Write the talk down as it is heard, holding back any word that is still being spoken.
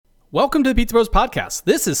Welcome to the Pizza Bros Podcast.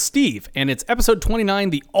 This is Steve, and it's episode 29,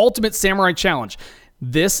 the Ultimate Samurai Challenge.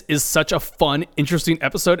 This is such a fun, interesting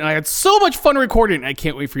episode, and I had so much fun recording, I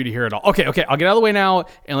can't wait for you to hear it all. Okay, I'll get out of the way now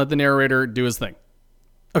and let the narrator do his thing.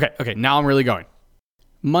 Okay, now I'm really going.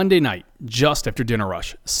 Monday night, just after dinner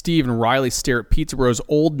rush, Steve and Riley stare at Pizza Bros'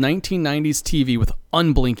 old 1990s TV with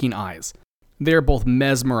unblinking eyes. They are both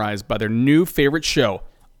mesmerized by their new favorite show,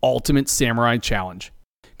 Ultimate Samurai Challenge.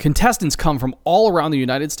 Contestants come from all around the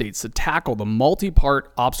United States to tackle the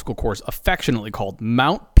multi-part obstacle course affectionately called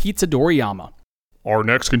Mount Pizza Doriyama. Our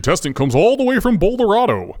next contestant comes all the way from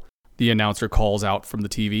Boulderado, the announcer calls out from the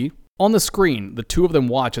TV. On the screen, the two of them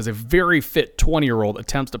watch as a very fit 20-year-old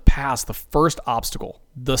attempts to pass the first obstacle,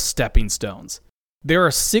 the stepping stones. There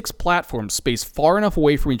are 6 platforms spaced far enough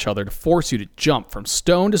away from each other to force you to jump from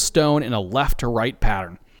stone to stone in a left to right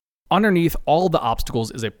pattern. Underneath all the obstacles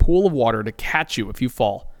is a pool of water to catch you if you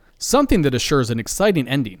fall. Something that assures an exciting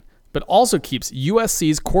ending, but also keeps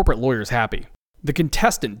USC's corporate lawyers happy. The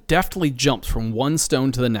contestant deftly jumps from one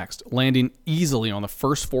stone to the next, landing easily on the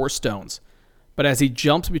first 4 stones. But as he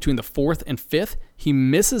jumps between the 4th and 5th, he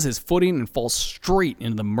misses his footing and falls straight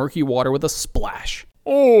into the murky water with a splash.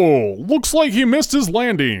 "Oh, looks like he missed his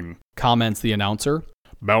landing," comments the announcer.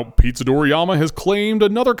 Mount Pizza Doriyama has claimed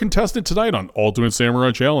another contestant tonight on Ultimate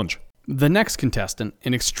Samurai Challenge. The next contestant,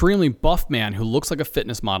 an extremely buff man who looks like a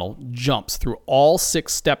fitness model, jumps through all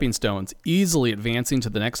 6 stepping stones, easily advancing to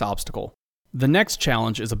the next obstacle. The next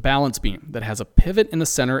challenge is a balance beam that has a pivot in the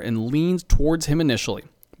center and leans towards him initially.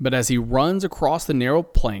 But as he runs across the narrow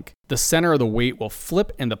plank, the center of the weight will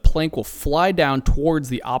flip and the plank will fly down towards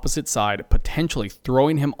the opposite side, potentially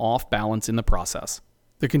throwing him off balance in the process.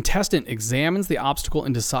 The contestant examines the obstacle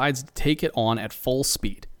and decides to take it on at full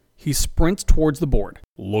speed. He sprints towards the board.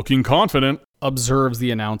 "Looking confident," observes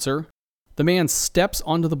the announcer. The man steps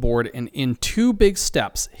onto the board and in 2 big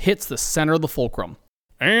steps hits the center of the fulcrum.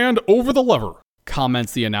 "And over the lever,"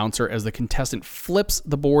 comments the announcer as the contestant flips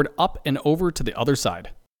the board up and over to the other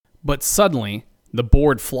side. But suddenly, the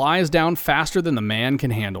board flies down faster than the man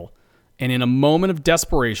can handle, and in a moment of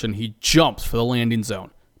desperation, he jumps for the landing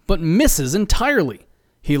zone, but misses entirely.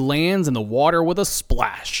 He lands in the water with a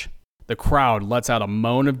splash. The crowd lets out a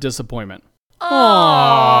moan of disappointment.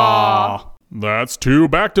 Aww. "That's 2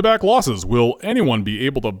 back-to-back losses. Will anyone be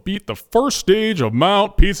able to beat the first stage of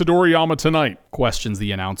Mount Pizza Doriyama tonight?" questions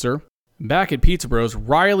the announcer. Back at Pizza Bros,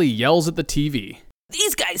 Riley yells at the TV.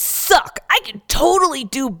 "These guys suck. I can totally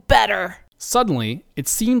do better." Suddenly, it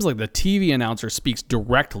seems like the TV announcer speaks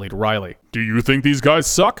directly to Riley. "Do you think these guys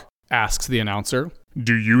suck?" asks the announcer.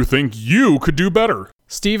 "Do you think you could do better?"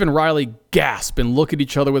 Steve and Riley gasp and look at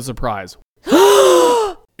each other with surprise.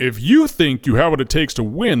 "If you think you have what it takes to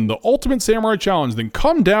win the Ultimate Samurai Challenge, then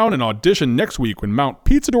come down and audition next week when Mount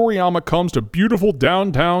Pizza Doriyama comes to beautiful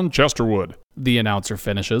downtown Chesterwood," the announcer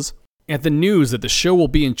finishes. At the news that the show will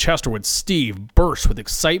be in Chesterwood, Steve bursts with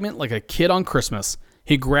excitement like a kid on Christmas.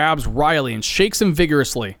 He grabs Riley and shakes him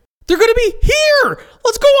vigorously. "They're gonna be here!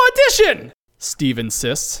 Let's go audition!" Steve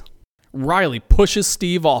insists. Riley pushes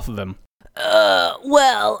Steve off of him.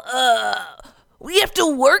 We have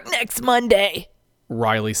to work next Monday,"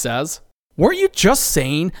 Riley says. "Weren't you just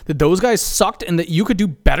saying that those guys sucked and that you could do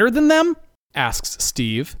better than them?" asks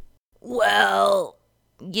Steve. "Well,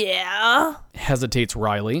 yeah," hesitates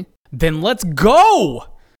Riley. "Then let's go!"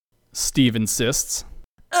 Steve insists.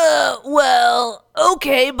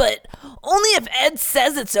 Okay, but only if Ed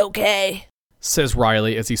says it's okay," says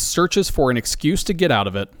Riley as he searches for an excuse to get out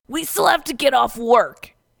of it. "We still have to get off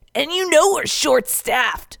work. And you know we're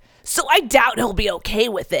short-staffed, so I doubt he'll be okay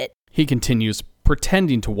with it," he continues,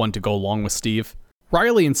 pretending to want to go along with Steve.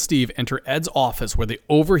 Riley and Steve enter Ed's office where they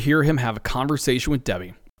overhear him have a conversation with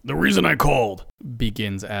Debbie. "The reason I called,"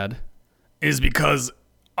 begins Ed, "is because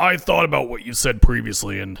I thought about what you said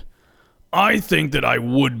previously, and I think that I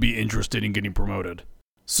would be interested in getting promoted.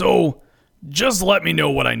 So, just let me know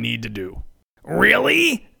what I need to do."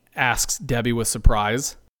 "Really?" asks Debbie with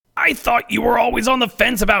surprise. "I thought you were always on the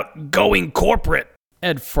fence about going corporate."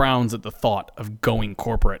 Ed frowns at the thought of going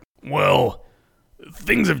corporate. "Well,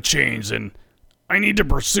 things have changed, and I need to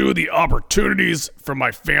pursue the opportunities from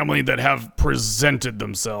my family that have presented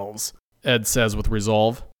themselves," Ed says with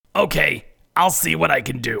resolve. "Okay, I'll see what I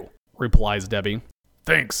can do," replies Debbie.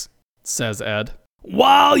 "Thanks," says Ed.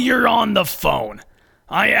 "While you're on the phone,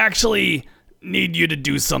 I actually need you to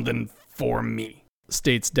do something for me,"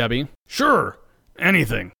 states Debbie. "Sure,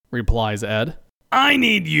 anything," replies Ed. "I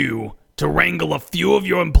need you to wrangle a few of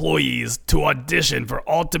your employees to audition for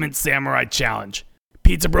Ultimate Samurai Challenge.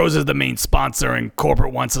 Pizza Bros is the main sponsor, and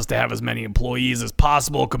corporate wants us to have as many employees as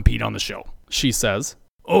possible compete on the show," she says.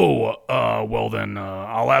 Well then,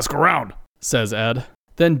 I'll ask around, says Ed.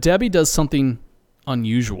 Then Debbie does something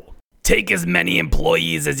unusual. Take as many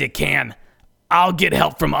employees as you can. I'll get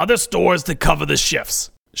help from other stores to cover the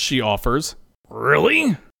shifts, she offers.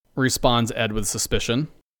 Really? Responds Ed with suspicion.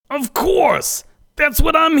 Of course! That's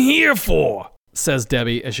what I'm here for, says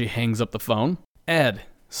Debbie as she hangs up the phone. Ed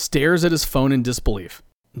stares at his phone in disbelief.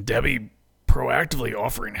 Debbie proactively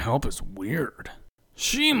offering help is weird.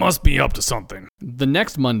 She must be up to something. The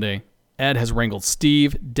next Monday, Ed has wrangled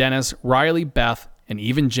Steve, Dennis, Riley, Beth, and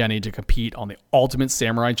even Jenny to compete on the Ultimate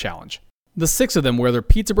Samurai Challenge. The 6 of them wear their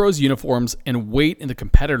Pizza Bros uniforms and wait in the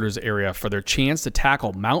competitors area for their chance to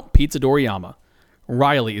tackle Mount Pizza Doriyama.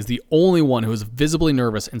 Riley is the only one who is visibly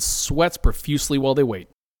nervous and sweats profusely while they wait.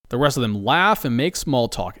 The rest of them laugh and make small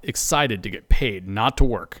talk, excited to get paid, not to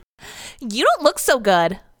work. You don't look so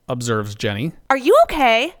good, observes Jenny. Are you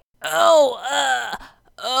okay?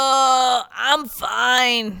 I'm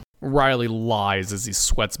fine. Riley lies as he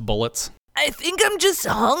sweats bullets. I think I'm just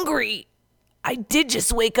hungry. I did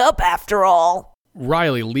just wake up after all.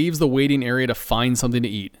 Riley leaves the waiting area to find something to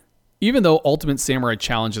eat. Even though Ultimate Samurai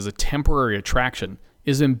Challenge is a temporary attraction,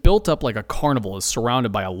 it has been built up like a carnival is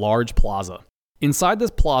surrounded by a large plaza. Inside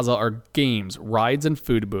this plaza are games, rides, and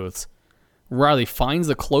food booths. Riley finds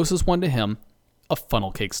the closest one to him, a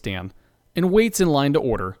funnel cake stand, and waits in line to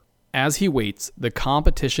order. As he waits, the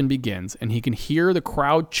competition begins, and he can hear the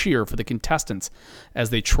crowd cheer for the contestants as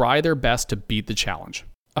they try their best to beat the challenge.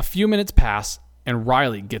 A few minutes pass, and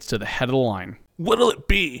Riley gets to the head of the line. What'll it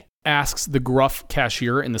be? Asks the gruff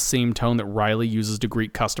cashier in the same tone that Riley uses to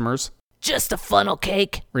greet customers. Just a funnel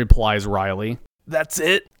cake, replies Riley. That's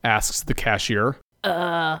it? Asks the cashier.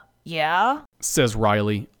 Yeah? Says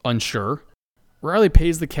Riley, unsure. Riley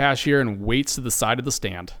pays the cashier and waits to the side of the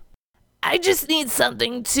stand. I just need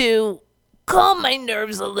something to calm my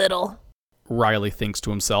nerves a little, Riley thinks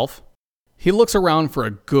to himself. He looks around for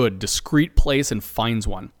a good, discreet place and finds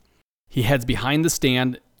one. He heads behind the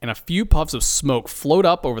stand, and a few puffs of smoke float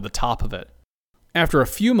up over the top of it. After a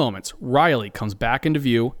few moments, Riley comes back into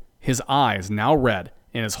view, his eyes now red,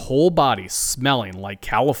 and his whole body smelling like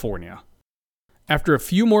California. After a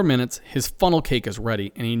few more minutes, his funnel cake is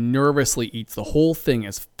ready, and he nervously eats the whole thing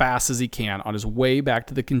as fast as he can on his way back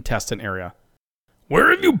to the contestant area. Where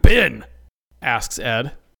have you been? Asks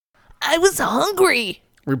Ed. I was hungry,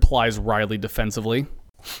 replies Riley defensively.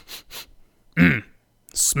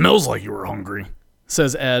 Smells like you were hungry,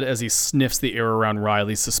 says Ed as he sniffs the air around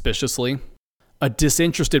Riley suspiciously. A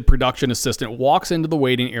disinterested production assistant walks into the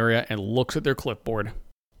waiting area and looks at their clipboard.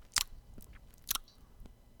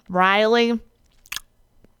 Riley,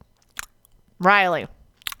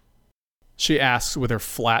 she asks with her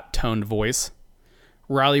flat-toned voice.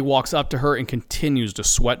 Riley walks up to her and continues to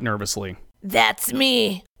sweat nervously. That's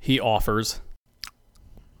me, he offers.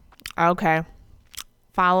 Okay,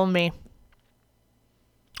 follow me,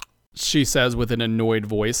 she says with an annoyed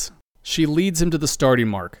voice. She leads him to the starting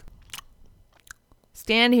mark.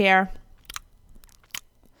 Stand here.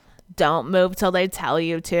 Don't move till they tell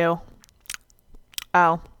you to.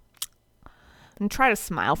 Oh. And try to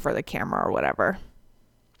smile for the camera or whatever.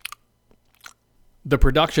 The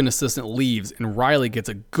production assistant leaves, and Riley gets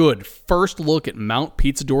a good first look at Mount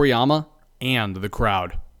Pizza Doriyama and the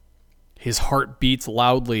crowd. His heart beats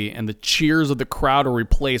loudly, and the cheers of the crowd are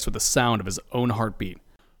replaced with the sound of his own heartbeat.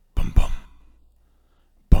 Bum bum.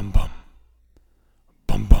 Bum bum.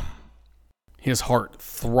 Bum bum. His heart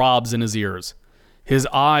throbs in his ears. His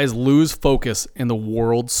eyes lose focus, and the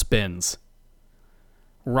world spins.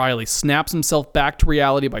 Riley snaps himself back to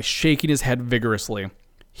reality by shaking his head vigorously.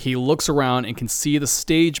 He looks around and can see the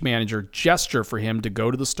stage manager gesture for him to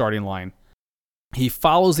go to the starting line. He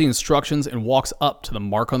follows the instructions and walks up to the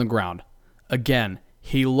mark on the ground. Again,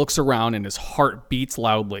 he looks around and his heart beats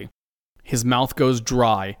loudly. His mouth goes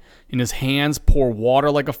dry, and his hands pour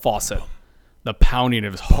water like a faucet. The pounding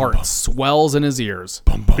of his heart swells in his ears.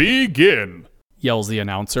 Begin, yells the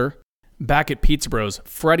announcer. Back at Pizza Bros,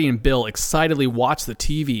 Freddie and Bill excitedly watch the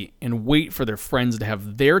TV and wait for their friends to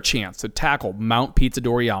have their chance to tackle Mount Pizza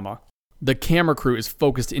Doriyama. The camera crew is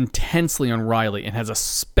focused intensely on Riley and has a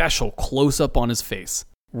special close-up on his face.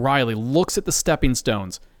 Riley looks at the stepping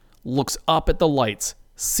stones, looks up at the lights,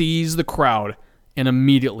 sees the crowd, and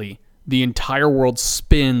immediately the entire world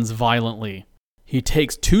spins violently. He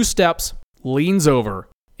takes 2 steps, leans over,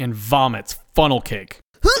 and vomits funnel cake.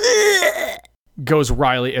 Goes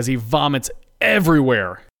Riley as he vomits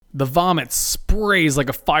everywhere. The vomit sprays like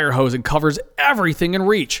a fire hose and covers everything in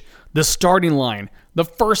reach. The starting line, the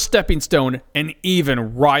first stepping stone, and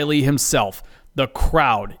even Riley himself. The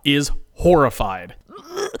crowd is horrified.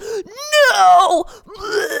 No!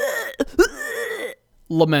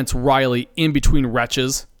 laments Riley in between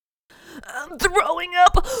retches. I'm throwing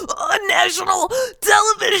up on national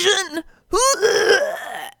television.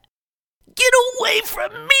 Get away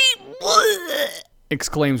from me!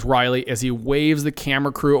 Exclaims Riley as he waves the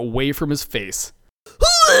camera crew away from his face.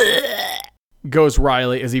 Goes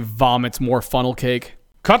Riley as he vomits more funnel cake.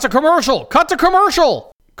 Cut to commercial! Cut to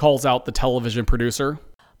commercial! Calls out the television producer.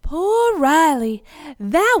 Poor Riley,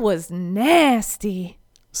 that was nasty,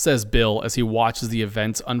 Says Bill as he watches the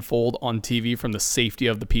events unfold on TV from the safety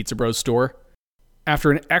of the Pizza Bros store.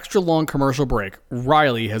 After an extra long commercial break,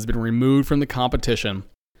 Riley has been removed from the competition.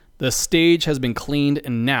 The stage has been cleaned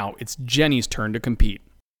and now it's Jenny's turn to compete.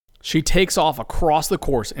 She takes off across the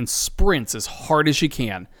course and sprints as hard as she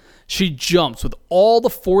can. She jumps with all the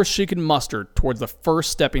force she can muster towards the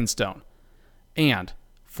first stepping stone. And,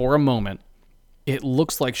 for a moment, it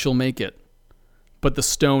looks like she'll make it. But the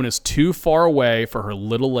stone is too far away for her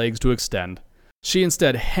little legs to extend. She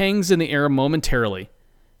instead hangs in the air momentarily,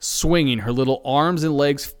 swinging her little arms and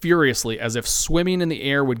legs furiously as if swimming in the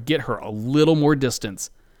air would get her a little more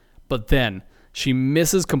distance. But then, she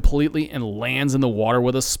misses completely and lands in the water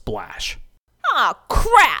with a splash. Aw,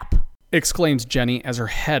 crap! Exclaims Jenny as her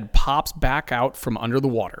head pops back out from under the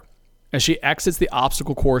water. As she exits the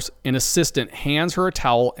obstacle course, an assistant hands her a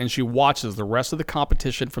towel and she watches the rest of the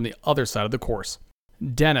competition from the other side of the course.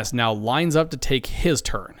 Dennis now lines up to take his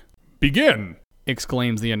turn. Begin!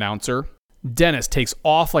 Exclaims the announcer. Dennis takes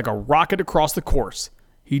off like a rocket across the course.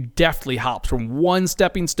 He deftly hops from one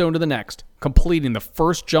stepping stone to the next, completing the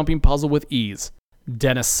first jumping puzzle with ease.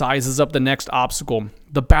 Dennis sizes up the next obstacle,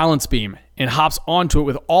 the balance beam, and hops onto it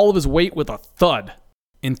with all of his weight with a thud.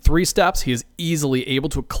 In 3 steps, he is easily able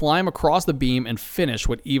to climb across the beam and finish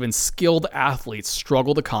what even skilled athletes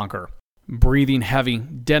struggle to conquer. Breathing heavy,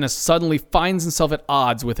 Dennis suddenly finds himself at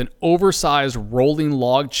odds with an oversized rolling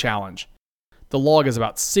log challenge. The log is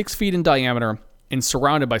about 6 feet in diameter and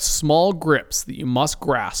surrounded by small grips that you must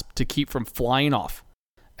grasp to keep from flying off,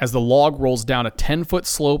 as the log rolls down a 10-foot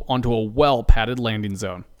slope onto a well-padded landing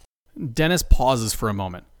zone. Dennis pauses for a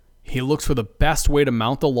moment. He looks for the best way to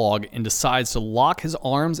mount the log and decides to lock his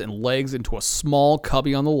arms and legs into a small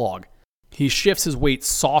cubby on the log. He shifts his weight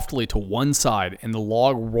softly to one side and the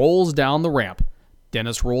log rolls down the ramp.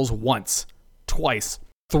 Dennis rolls once, twice,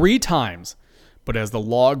 3 times. But as the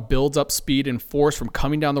log builds up speed and force from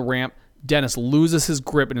coming down the ramp, Dennis loses his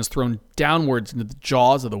grip and is thrown downwards into the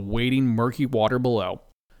jaws of the waiting murky water below.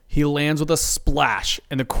 He lands with a splash,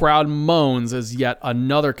 and the crowd moans as yet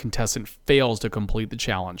another contestant fails to complete the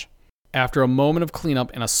challenge. After a moment of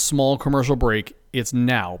cleanup and a small commercial break, it's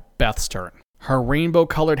now Beth's turn. Her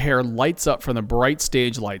rainbow-colored hair lights up from the bright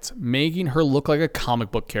stage lights, making her look like a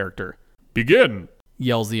comic book character. Begin!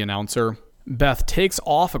 Yells the announcer. Beth takes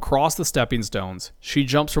off across the stepping stones. She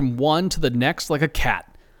jumps from one to the next like a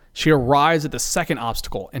cat. She arrives at the second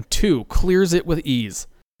obstacle, and 2 clears it with ease.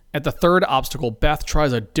 At the third obstacle, Beth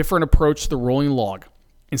tries a different approach to the rolling log.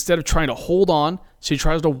 Instead of trying to hold on, she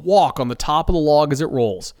tries to walk on the top of the log as it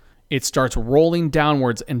rolls. It starts rolling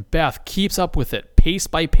downwards, and Beth keeps up with it, pace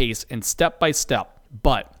by pace and step by step.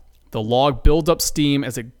 But the log builds up steam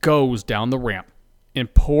as it goes down the ramp.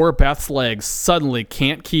 And poor Beth's legs suddenly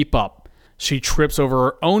can't keep up. She trips over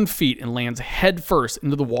her own feet and lands headfirst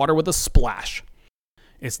into the water with a splash.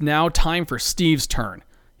 It's now time for Steve's turn.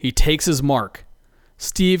 He takes his mark.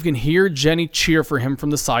 Steve can hear Jenny cheer for him from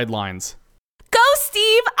the sidelines. Go,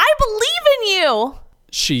 Steve! I believe in you!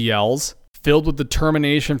 She yells. Filled with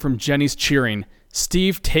determination from Jenny's cheering,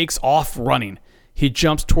 Steve takes off running. He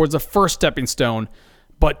jumps towards the first stepping stone,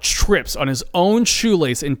 but trips on his own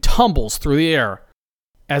shoelace and tumbles through the air.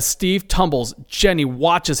 As Steve tumbles, Jenny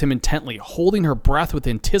watches him intently, holding her breath with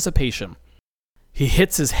anticipation. He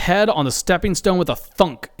hits his head on the stepping stone with a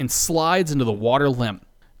thunk and slides into the water limp.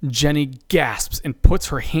 Jenny gasps and puts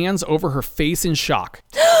her hands over her face in shock.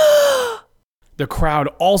 The crowd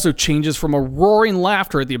also changes from a roaring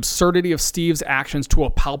laughter at the absurdity of Steve's actions to a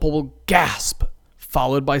palpable gasp,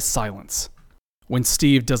 followed by silence. When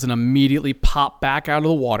Steve doesn't immediately pop back out of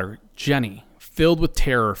the water, Jenny, filled with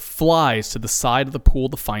terror, flies to the side of the pool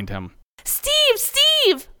to find him.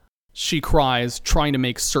 Steve! She cries, trying to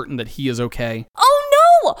make certain that he is okay. Oh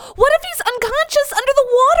no! What if he's unconscious under the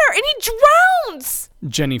water and he drowns?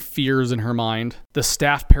 Jenny fears in her mind. The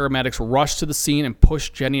staff paramedics rush to the scene and push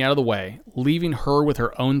Jenny out of the way, leaving her with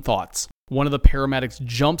her own thoughts. One of the paramedics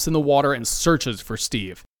jumps in the water and searches for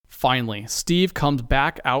Steve. Finally, Steve comes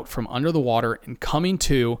back out from under the water and, coming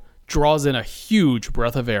to, draws in a huge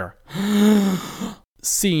breath of air.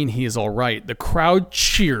 Seeing he is all right, the crowd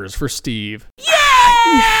cheers for Steve. Yeah!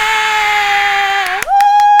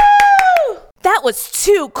 Woo! That was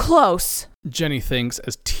too close. Jenny thinks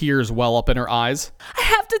as tears well up in her eyes. I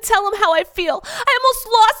have to tell him how I feel. I almost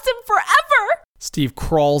lost him forever. Steve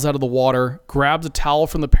crawls out of the water, grabs a towel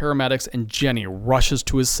from the paramedics, and Jenny rushes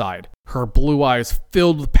to his side. Her blue eyes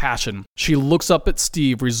filled with passion, she looks up at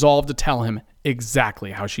Steve, resolved to tell him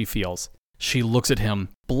exactly how she feels. She looks at him,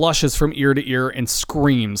 blushes from ear to ear, and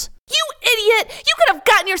screams, You idiot! You could have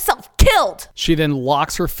gotten yourself killed! She then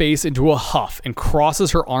locks her face into a huff and crosses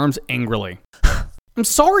her arms angrily. I'm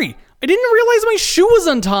sorry, I didn't realize my shoe was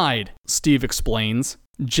untied, Steve explains.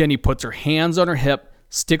 Jenny puts her hands on her hip,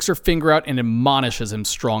 sticks her finger out, and admonishes him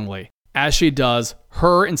strongly. As she does,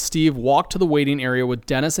 her and Steve walk to the waiting area with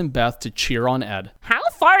Dennis and Beth to cheer on Ed. How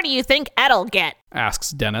far do you think Ed'll get?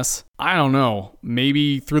 Asks Dennis. I don't know,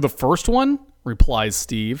 maybe through the first one? Replies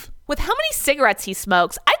Steve. With how many cigarettes he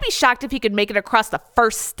smokes, I'd be shocked if he could make it across the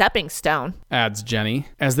first stepping stone. Adds Jenny.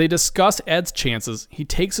 As they discuss Ed's chances, he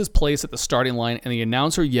takes his place at the starting line and the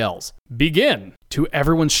announcer yells, Begin! To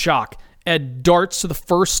everyone's shock, Ed darts to the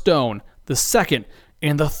first stone, the second,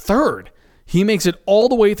 and the third. He makes it all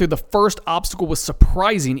the way through the first obstacle with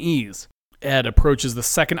surprising ease. Ed approaches the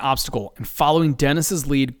second obstacle and, following Dennis's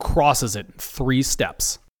lead, crosses it in 3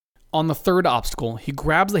 steps. On the third obstacle, he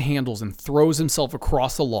grabs the handles and throws himself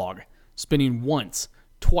across the log, spinning once,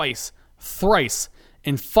 twice, thrice,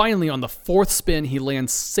 and finally on the 4th spin, he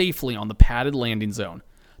lands safely on the padded landing zone.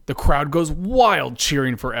 The crowd goes wild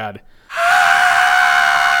cheering for Ed.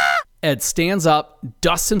 Ed stands up,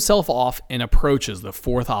 dusts himself off, and approaches the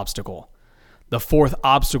 4th obstacle. The 4th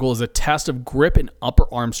obstacle is a test of grip and upper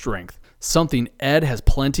arm strength, something Ed has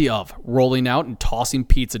plenty of, rolling out and tossing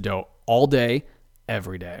pizza dough all day,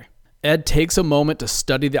 every day. Ed takes a moment to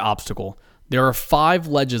study the obstacle. There are 5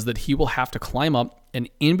 ledges that he will have to climb up, and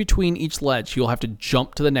in between each ledge, he will have to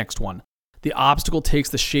jump to the next one. The obstacle takes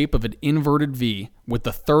the shape of an inverted V, with the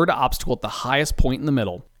 3rd obstacle at the highest point in the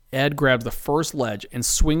middle. Ed grabs the first ledge and,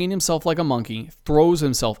 swinging himself like a monkey, throws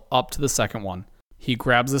himself up to the second one. He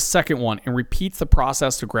grabs the second one and repeats the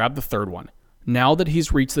process to grab the 3rd one. Now that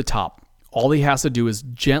he's reached the top, all he has to do is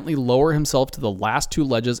gently lower himself to the last 2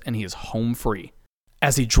 ledges and he is home free.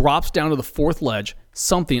 As he drops down to the 4th ledge,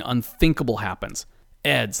 something unthinkable happens.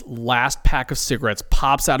 Ed's last pack of cigarettes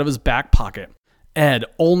pops out of his back pocket. Ed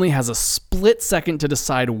only has a split second to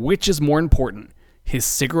decide which is more important, his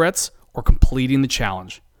cigarettes or completing the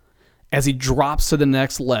challenge. As he drops to the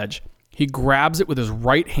next ledge, he grabs it with his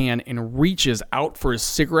right hand and reaches out for his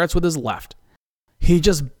cigarettes with his left. He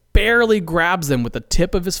just barely grabs them with the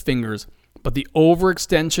tip of his fingers, but the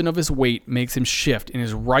overextension of his weight makes him shift and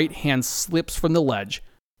his right hand slips from the ledge,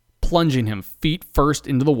 plunging him feet first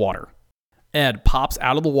into the water. Ed pops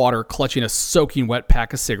out of the water clutching a soaking wet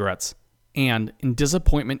pack of cigarettes and, in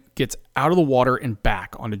disappointment, gets out of the water and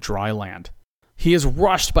back onto dry land. He is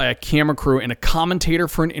rushed by a camera crew and a commentator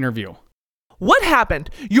for an interview. What happened?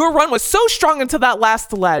 Your run was so strong until that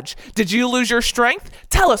last ledge. Did you lose your strength?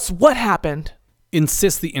 Tell us what happened.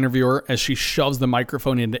 Insists the interviewer as she shoves the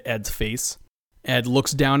microphone into Ed's face. Ed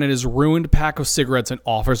looks down at his ruined pack of cigarettes and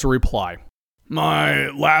offers a reply. My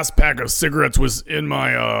last pack of cigarettes was in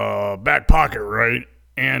my back pocket, right?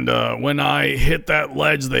 And when I hit that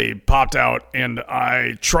ledge, they popped out, and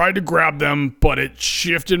I tried to grab them, but it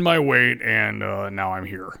shifted my weight, and now I'm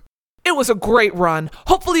here. It was a great run.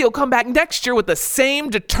 Hopefully you'll come back next year with the same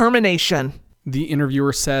determination. The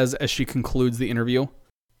interviewer says as she concludes the interview.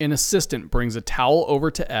 An assistant brings a towel over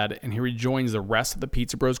to Ed, and he rejoins the rest of the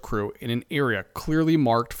Pizza Bros crew in an area clearly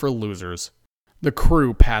marked for losers. The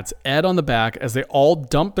crew pats Ed on the back as they all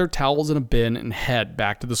dump their towels in a bin and head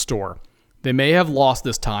back to the store. They may have lost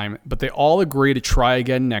this time, but they all agree to try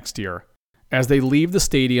again next year. As they leave the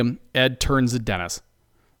stadium, Ed turns to Dennis.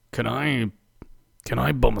 Can I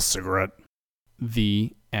bum a cigarette?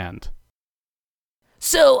 The end.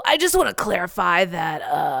 So I just want to clarify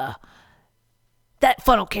that that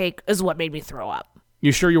funnel cake is what made me throw up.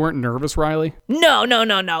 You sure you weren't nervous, Riley? No.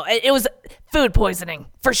 It was food poisoning,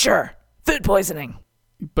 for sure. Food poisoning.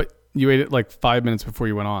 But you ate it like 5 minutes before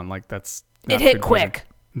you went on. Like that's not It hit food quick.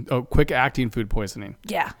 poisoning. Oh, quick acting food poisoning.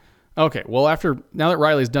 Yeah. Okay, well now that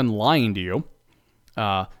Riley's done lying to you,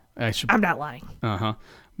 I'm not lying.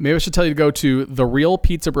 Maybe I should tell you to go to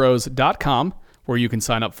therealpizzabros.com where you can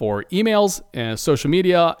sign up for emails and social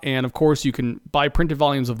media. And of course, you can buy printed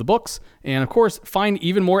volumes of the books. And of course, find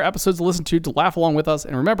even more episodes to listen to laugh along with us.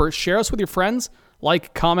 And remember, share us with your friends,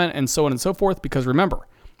 like, comment, and so on and so forth. Because remember,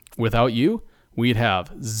 without you, we'd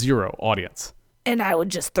have 0 audience. And I would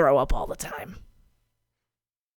just throw up all the time.